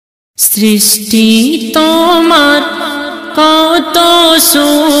সৃষ্টি তোমার কত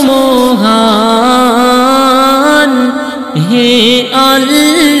সুমহান, হে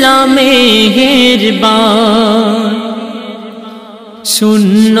আল্লাহ মেহেরবান।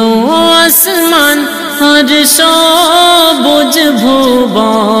 শূন্য আসমান আর সবুজ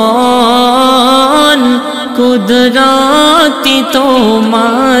ভুবন, কুদরতি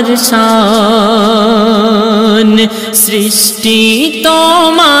তোমার শান। সৃষ্টি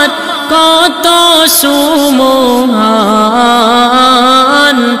তোমার কত সুমহান,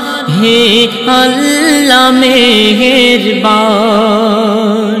 হে আল্লাহ মেহেরবান।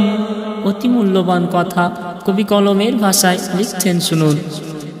 অতি মূল্যবান কথা কবি কলমের ভাষায় লিখছেন, শুনুন।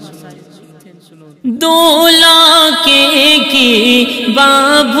 দোলাকে কি বা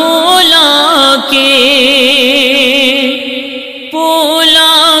ভোলাকে,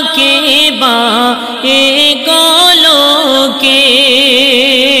 পোলাকে বা এ গলকে,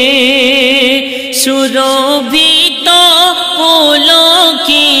 সুরভিত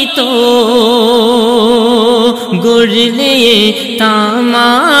পুলকিত গড়লে তামাম,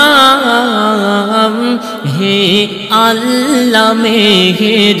 হে আল্লাহ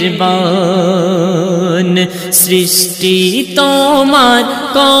মেহেরবান। সৃষ্টি তোমার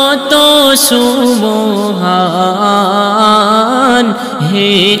কত সুমহান,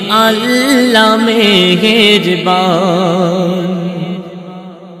 হে আল্লাহ মেহেরবান।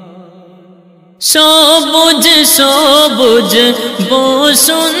 সবুজ সবুজ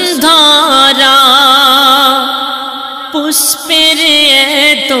বসুন্ধরা, পুষ্পের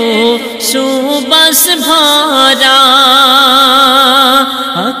এত সুবাস ভরা,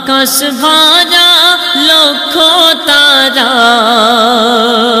 আকাশ ভরা লক্ষ তারা,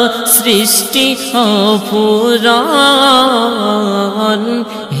 সৃষ্টি অপূরণ,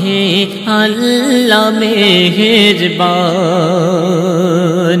 হে আল্লাহ মেহেরবান।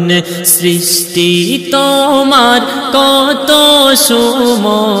 সৃষ্টি তোমার কত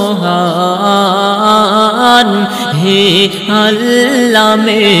সুমহান, হে আল্লাহ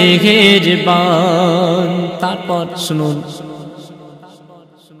মেহেরবান। তারপর শুনুন।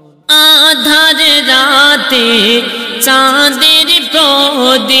 আধার রাতে চাঁদের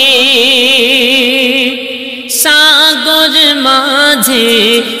প্রদীপ, সাগর মাঝে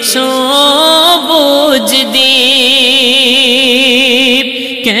সবুজ দ্বীপ,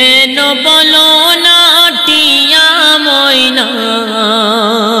 কেন বলো না টিয়া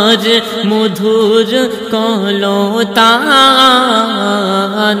ময়নার মধুর কলতান,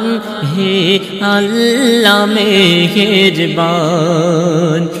 হে আল্লাহ মেহেরবান।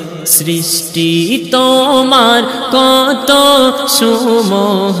 সৃষ্টি তোমার কত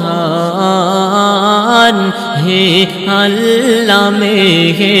সুমহান, হে আল্লাহ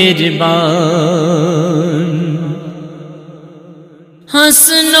মেহেরবান।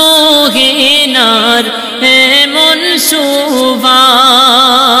 হাসনো হেনার এমন সুবাস,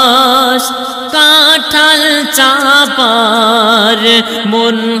 কাঁঠাল চাপার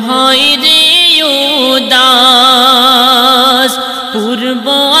মন হয় রে উদাস, পূর্ব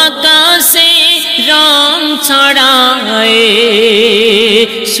আকাশে রং ছড়ায়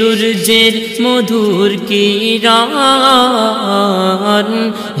সূর্যের মধুর কিরণ,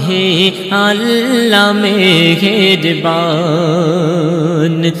 হে আল্লাহ মেহেরবান।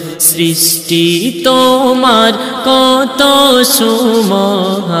 সৃষ্টি তোমার কত সুমহান,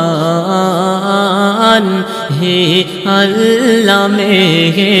 হে আল্লাহ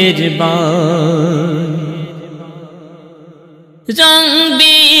মেহেরবান। রং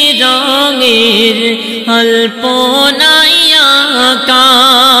বেরঙের অল্পনায় আঁকা,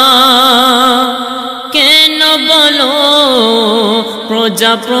 কেন বলো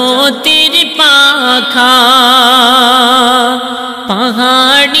প্রজাপতির পাখা,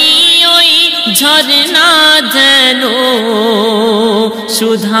 পাহাড়ি ওই ঝরনা যেন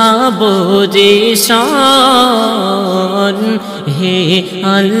সুধা বরিশান, হে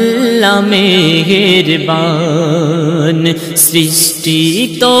আল্লাহ মেহেরবান। সৃষ্টি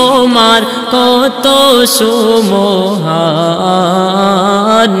তোমার কত সুমহান,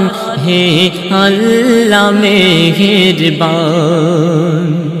 হে আল্লাহ মেহেরবান।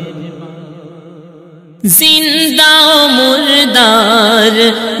 জিন্দা ও মুর্দার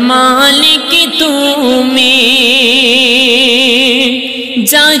মালিক তুমি,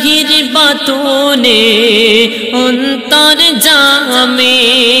 জাহির বাতুনে অন্তর জামে,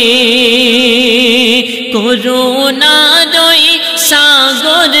 করুণার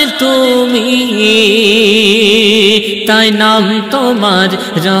সাগর তুমি, তাই নাম তোমার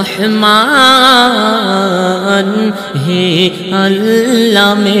রহমান। হে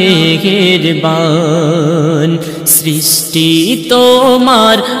আল্লাহ মেহেরবান, সৃষ্টি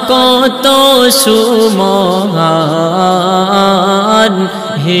তোমার কত সুমহান।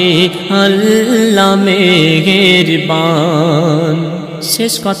 হে আল্লাহ মেহেরবান।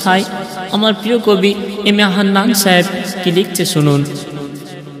 শেষ কথায় আমার প্রিয় কবি এম এ হান্নান সাহেব কি লিখছে শুনুন।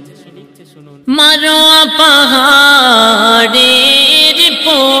 মারোয়া পাহাড়ের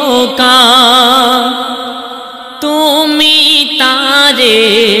পোকা, তুমি তারে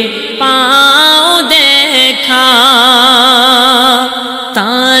পাও দেখা,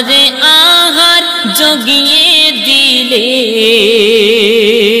 তারে আহার জগিয়ে দিলে,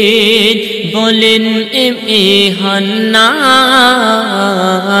 বলেন এম এ হান্নান,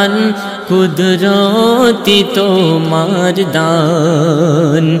 কুদরতি তোমার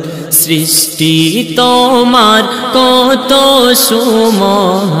দান। সৃষ্টি তোমার কত সুমহান।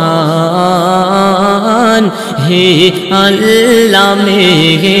 হে আল্লাহ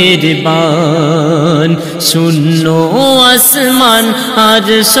মেহেরবান, শূন্য আসমান আর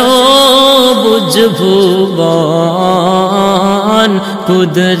সবুজ ভুবন,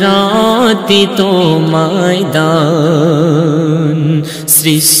 কুদরতি তোমায় দান।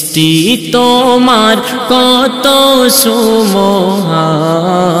 সৃষ্টি তোমার কত সুমহান।